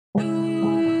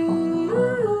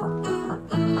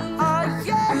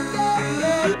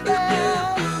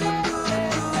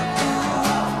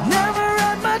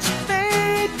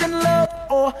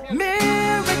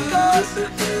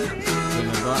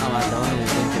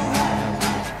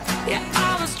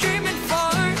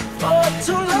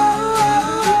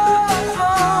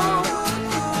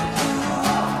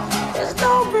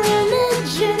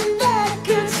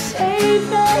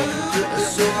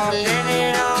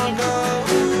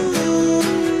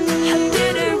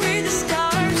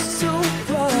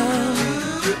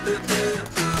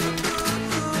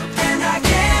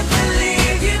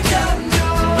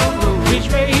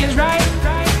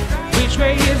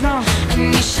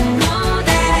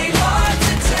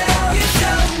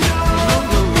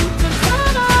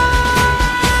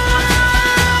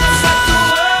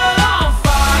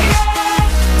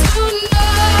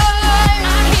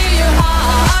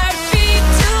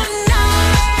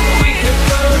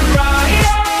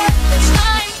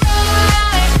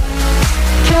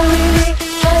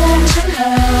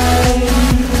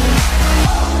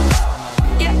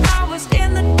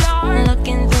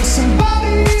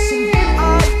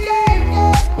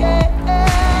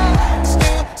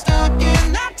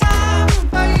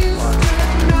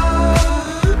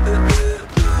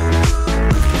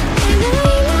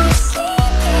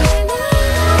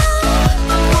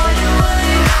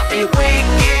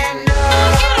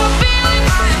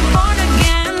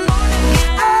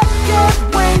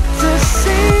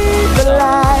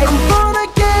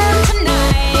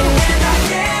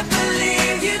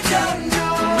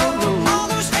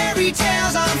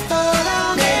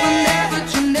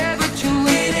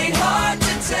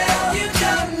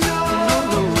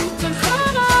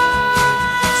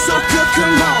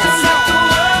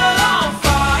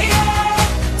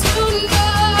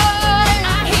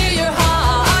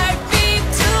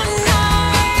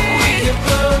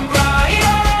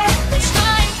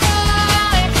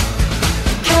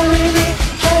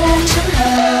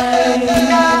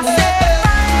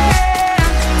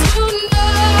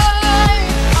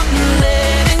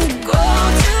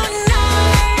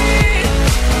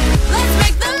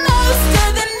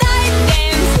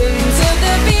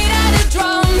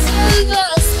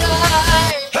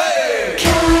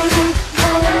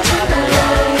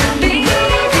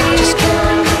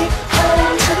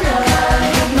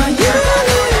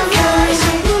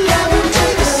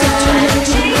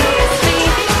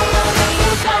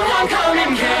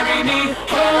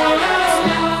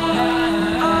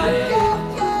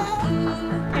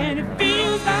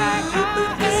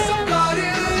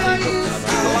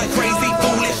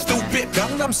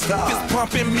Gangnam Style. This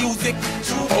pumping music,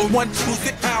 oh one choose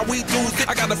it, how we use it.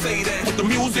 I gotta say that with the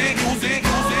music.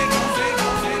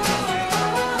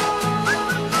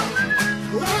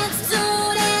 Let's do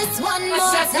this one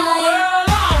more Set the time. world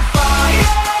on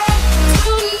fire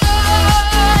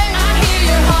tonight. I hear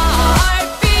your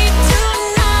heartbeat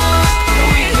tonight.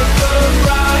 We can put a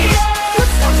riot. Put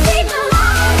some people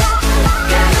on.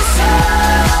 Get us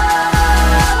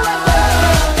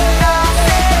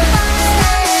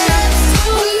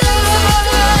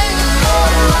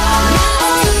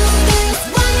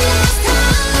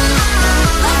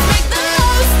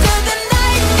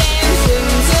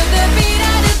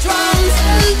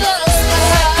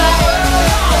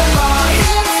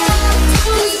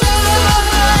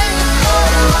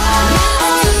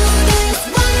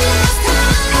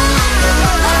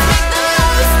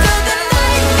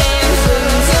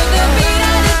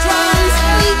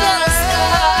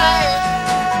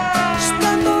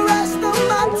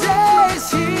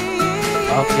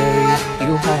I'll carry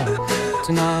you home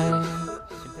tonight.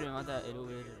 Simplemente el V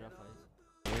Rafael.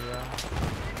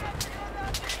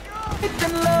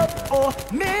 Love for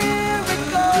me.